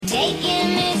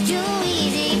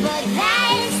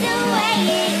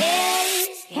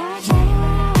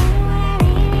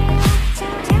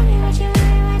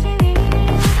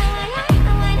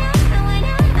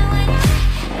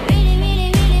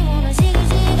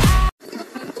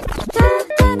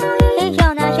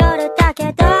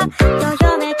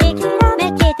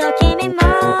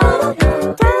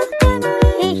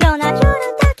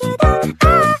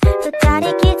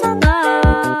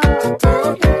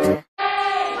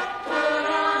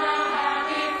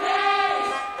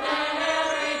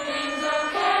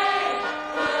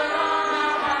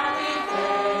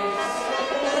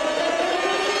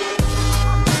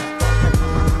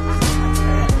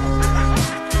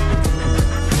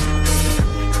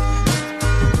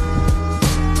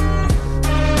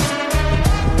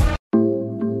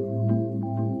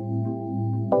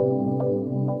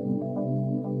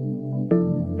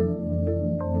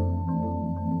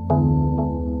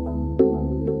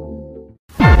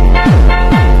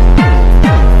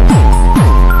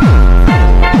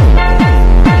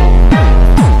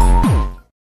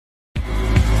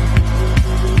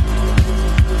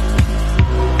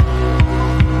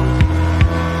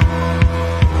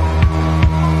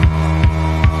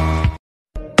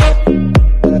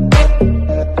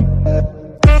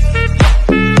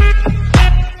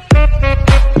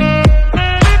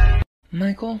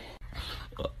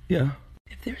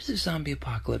zombie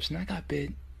apocalypse and I got bit,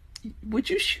 would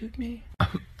you shoot me?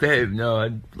 Babe, no,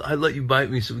 I'd let you bite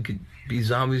me so we could be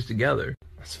zombies together.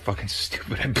 That's fucking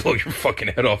stupid. I'd blow your fucking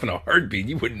head off in a heartbeat.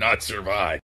 You would not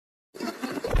survive.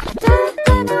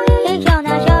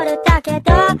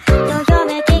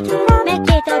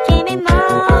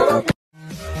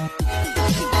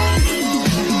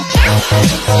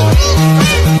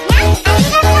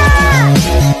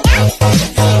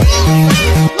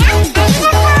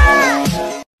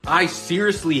 I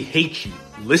seriously hate you.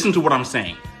 Listen to what I'm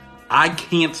saying. I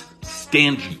can't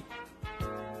stand you.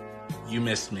 You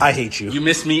miss me. I hate you. You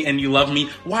miss me and you love me.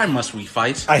 Why must we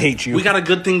fight? I hate you. We got a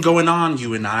good thing going on,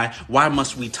 you and I. Why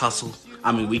must we tussle?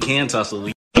 I mean, we can tussle.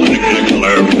 Really too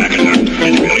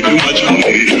much on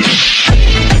me.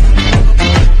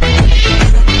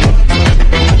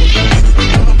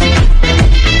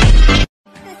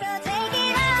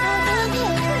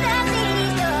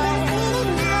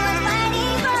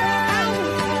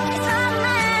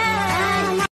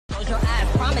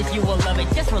 You will love it.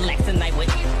 Just relax tonight with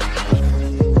you.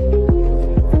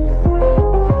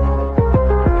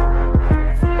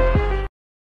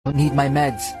 I don't need my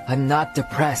meds. I'm not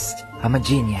depressed. I'm a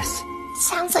genius.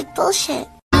 Sounds like bullshit.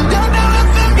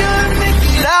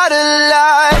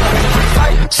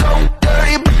 Fight so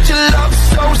dirty, but your love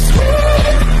so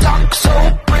sweet. Talk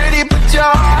so pretty, but your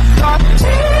heart got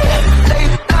deep.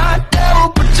 Late night devil,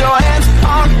 put your hands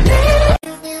on me.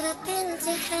 You've never been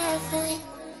to heaven,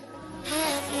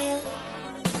 have you?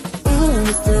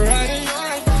 Mr. Ready,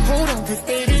 hold on, 'cause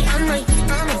baby, I might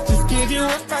just give you a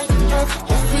fight.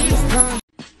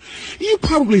 You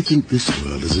probably think this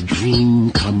world is a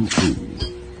dream come true,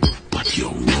 but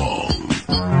you're wrong.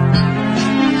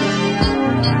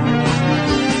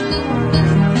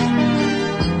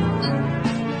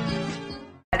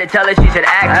 To tell her she should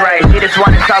act right. She just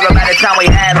wanna talk about the time we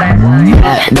had last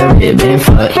night. The ribbon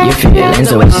for your feelings.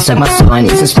 The way she said my soul, I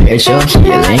need some spiritual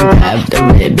healing. Grab the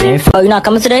ribbon for. Oh, you're not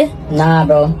coming today? Nah,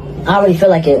 bro. I don't really feel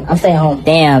like it. I'm staying home.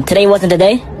 Damn, today wasn't the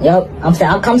day? Yup.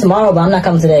 I'll come tomorrow, but I'm not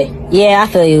coming today. Yeah, I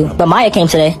feel you. But Maya came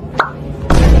today.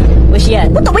 Where she at?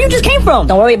 What the? Where you just came from?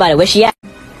 Don't worry about it. Where she at?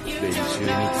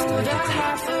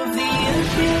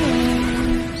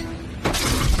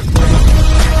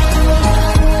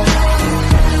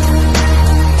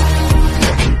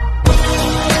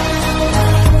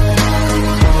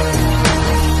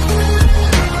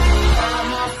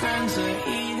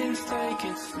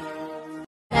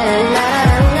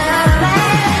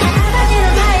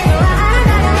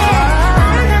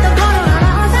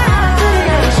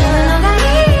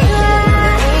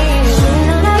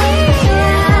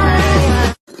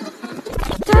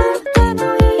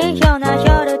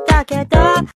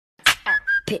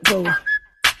 Pitbull,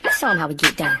 let's show 'em how we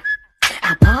get down.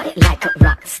 I party like a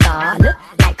rock star, look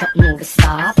like a movie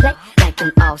star, play like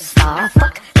an all-star,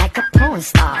 fuck like a porn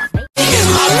star. In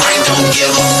my brain, don't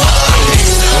give a fuck.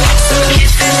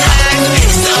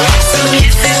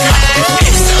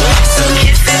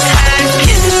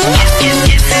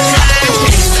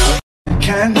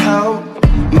 Can't help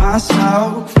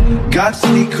myself, got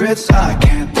secrets I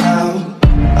can't tell.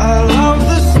 I love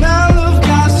the smell of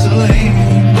gasoline.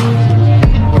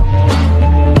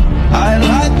 I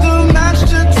light the match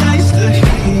to taste the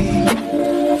heat.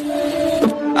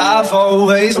 I've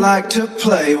always liked to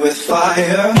play with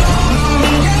fire.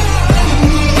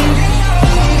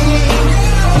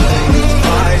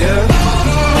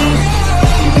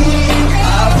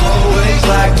 I've always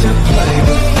liked to play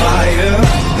with fire.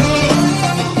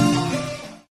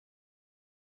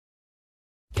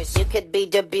 'Cause you could be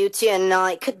the beauty and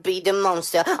I could be the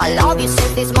monster. I love you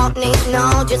since this morning,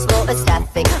 no, just go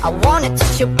aesthetic. I wanna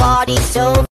touch your body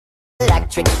so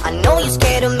electric. I know you're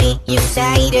scared of me, you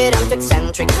say that I'm too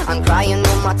eccentric. I'm crying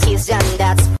all my tears and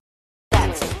that's it.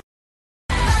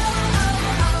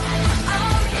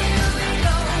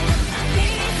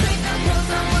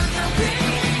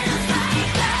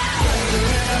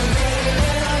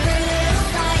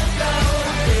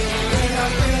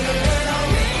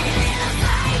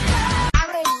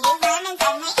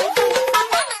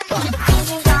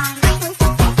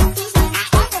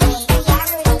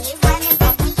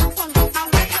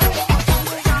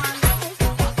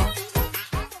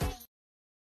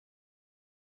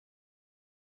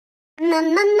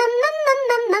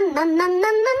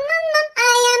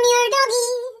 I am your doggy,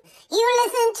 you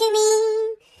listen to me.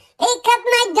 Pick up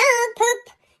my dog poop,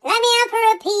 let me out for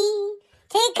a pee.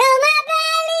 Tickle my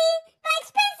belly, my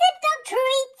expensive dog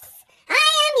treats. I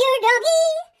am your doggy,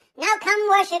 now come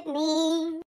worship me.